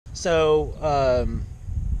So,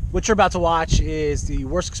 what you're about to watch is the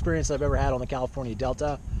worst experience I've ever had on the California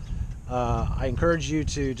Delta. I encourage you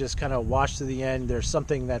to just kind of watch to the end. There's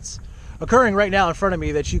something that's occurring right now in front of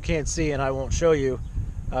me that you can't see, and I won't show you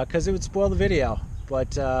because it would spoil the video.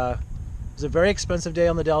 But it was a very expensive day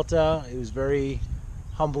on the Delta. It was very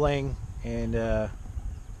humbling, and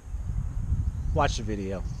watch the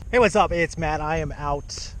video. Hey, what's up? It's Matt. I am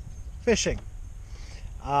out fishing.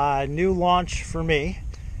 New launch for me,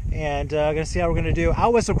 and gonna see how we're gonna do.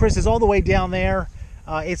 Out west of Chris is all the way down there.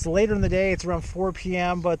 It's later in the day, it's around 4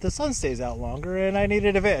 p.m., but the sun stays out longer and I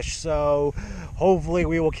needed a fish, so hopefully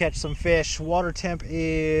we will catch some fish. Water temp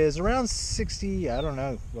is around 60, I don't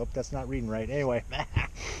know. Well, that's not reading right. Anyway,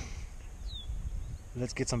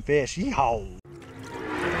 let's get some fish. Yeehaw!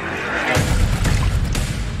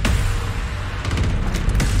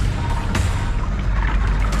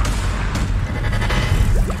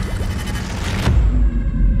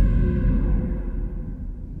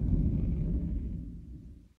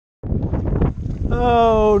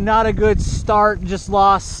 Oh, not a good start. Just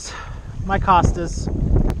lost my COSTAS.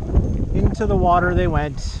 Into the water they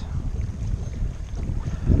went.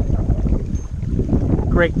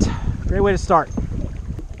 Great way to start.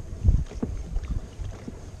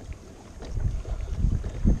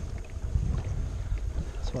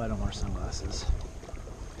 That's why I don't wear sunglasses.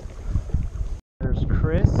 There's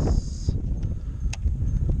Chris.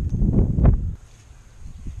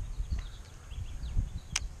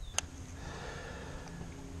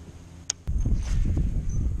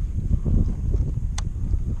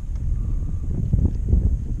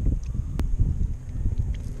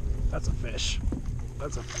 That's a fish.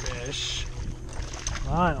 That's a fish.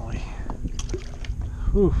 Finally.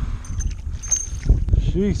 Whew.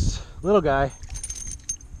 Jeez. Little guy.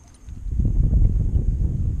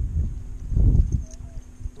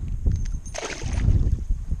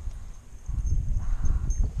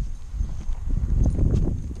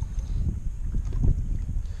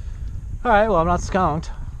 Alright, well, I'm not skunked.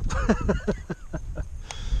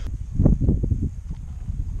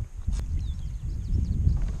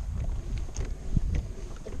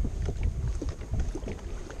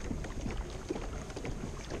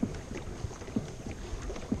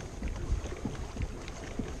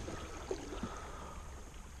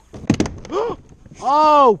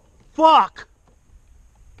 Oh, fuck!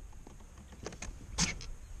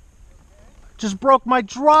 Just broke my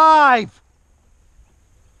drive!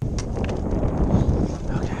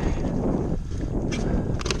 Okay.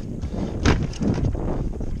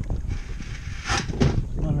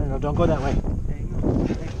 No, don't go that way.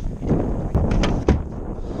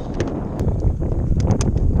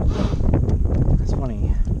 That's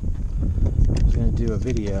funny. I was gonna do a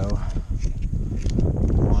video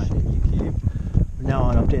on YouTube. Now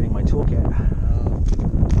I'm updating my toolkit.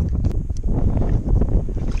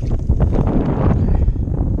 Okay.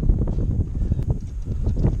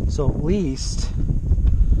 So at least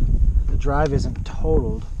the drive isn't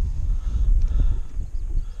totaled.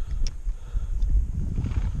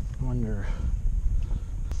 I wonder.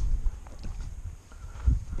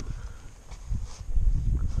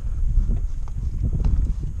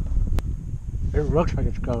 It looks like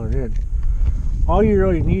it's colored in. All you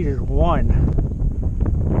really need is one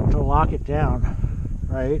to lock it down,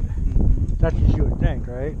 right? Mm-hmm. That's what you would think,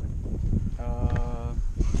 right?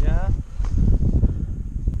 Yeah.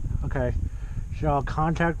 Okay, so I'll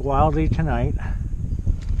contact Wildly tonight. I'll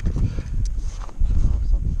have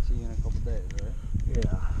something to see you in a couple days, right?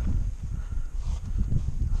 Yeah.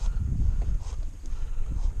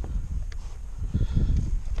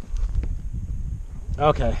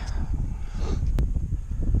 Okay.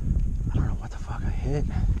 I don't know what the fuck I hit.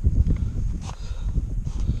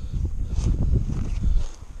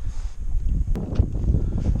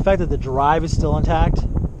 The fact that the drive is still intact.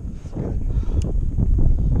 Good.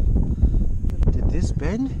 Did this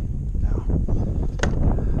bend? No.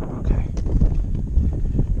 Okay.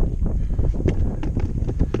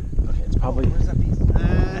 Okay, it's probably. Oh, where's that piece?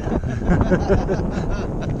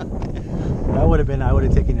 That would have been. I would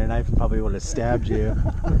have taken your knife and probably would have stabbed you.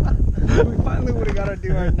 We finally would have got to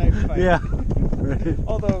do our knife fight. Yeah. Right.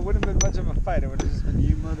 Although it wouldn't have been much of a fight. It would have just been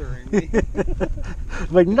you murdering me.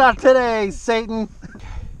 But not today, Satan.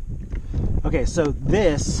 Okay, so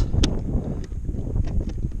this,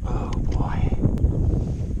 oh boy,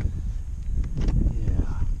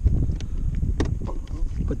 yeah,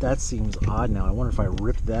 but that seems odd now. I wonder if I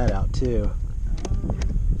ripped that out too.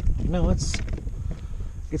 No,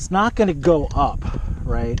 it's not going to go up,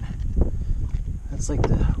 right? That's like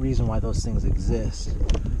the reason why those things exist.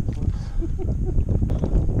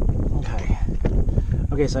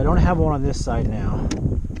 Okay, so I don't have one on this side now.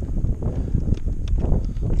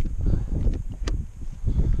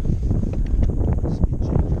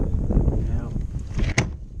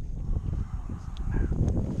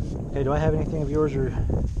 do I have anything of yours, or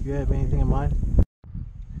do you have anything in mind?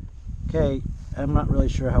 Okay, I'm not really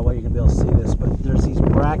sure how well you're gonna be able to see this, but there's these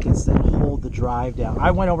brackets that hold the drive down.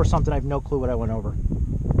 I went over something, I have no clue what I went over.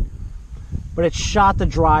 But it shot the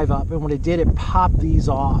drive up, and when it did, it popped these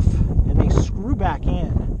off, and they screw back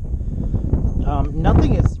in.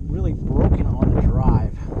 Nothing is really broken on the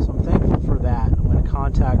drive, so I'm thankful for that. I'm going to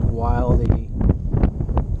contact Wildy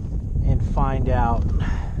and find out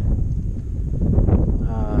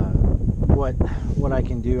what I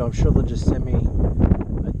can do. I'm sure they'll just send me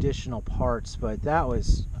additional parts, but that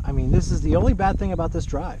was, I mean, this is the only bad thing about this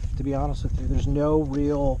drive, to be honest with you. There's no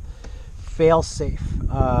real fail-safe.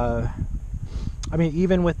 I mean,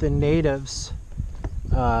 even with the natives,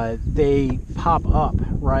 they pop up,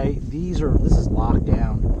 right? This is locked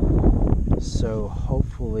down. So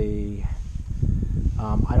hopefully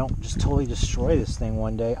I don't just totally destroy this thing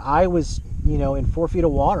one day. I was, you know, in 4 feet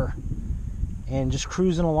of water and just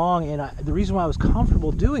cruising along, and the reason why I was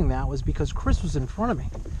comfortable doing that was because Chris was in front of me.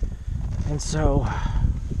 And so,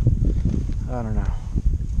 I don't know.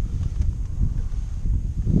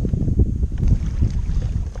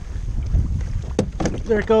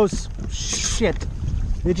 There it goes. Shit.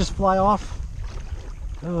 Did it just fly off?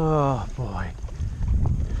 Oh boy.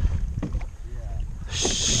 Yeah.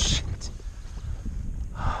 Shit.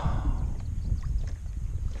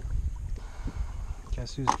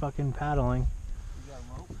 Guess who's fucking paddling? You got a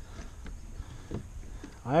rope?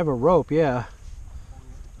 I have a rope, yeah.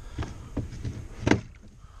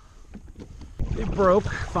 It broke,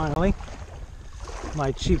 finally.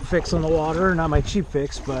 My cheap fix on the water. Not my cheap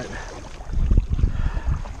fix, but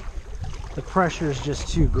the pressure is just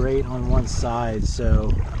too great on one side,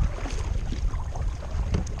 so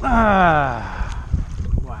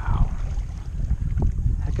wow,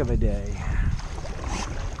 heck of a day.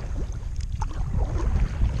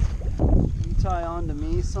 You tie on to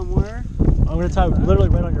me somewhere? I'm gonna tie literally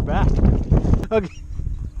right on your back. Okay.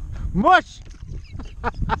 Mush.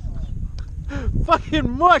 Fucking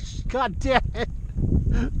mush, god damn it.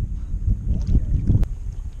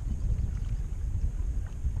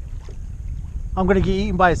 I'm gonna get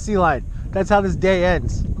eaten by a sea lion. That's how this day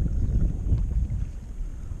ends.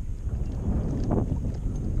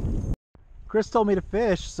 Chris told me to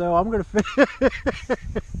fish, so I'm gonna fish. Did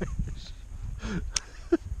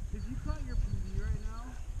you cut your PB right now?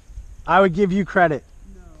 I would give you credit.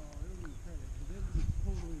 No, I don't need credit. That would be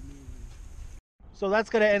totally amazing. So that's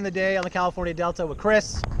gonna end the day on the California Delta with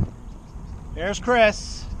Chris. There's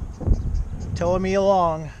Chris, towing me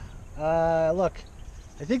along. Look.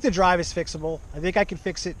 I think the drive is fixable. I think I can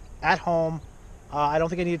fix it at home. I don't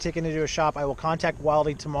think I need to take it into a shop. I will contact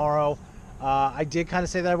Wildy tomorrow. I did kind of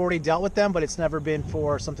say that I've already dealt with them, but it's never been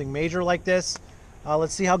for something major like this.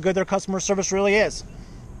 Let's see how good their customer service really is.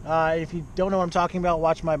 If you don't know what I'm talking about,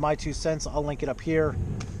 watch my 2 cents. I'll link it up here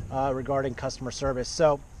regarding customer service.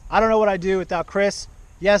 So I don't know what I'd do without Chris.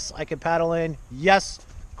 Yes, I can paddle in. Yes,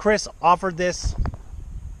 Chris offered this.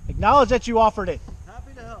 Acknowledge that you offered it.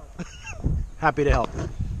 Happy to help. Happy to help.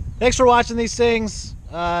 Thanks for watching these things.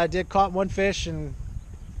 Did caught one fish and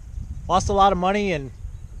lost a lot of money, and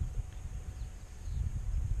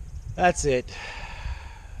that's it.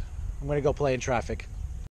 I'm gonna go play in traffic.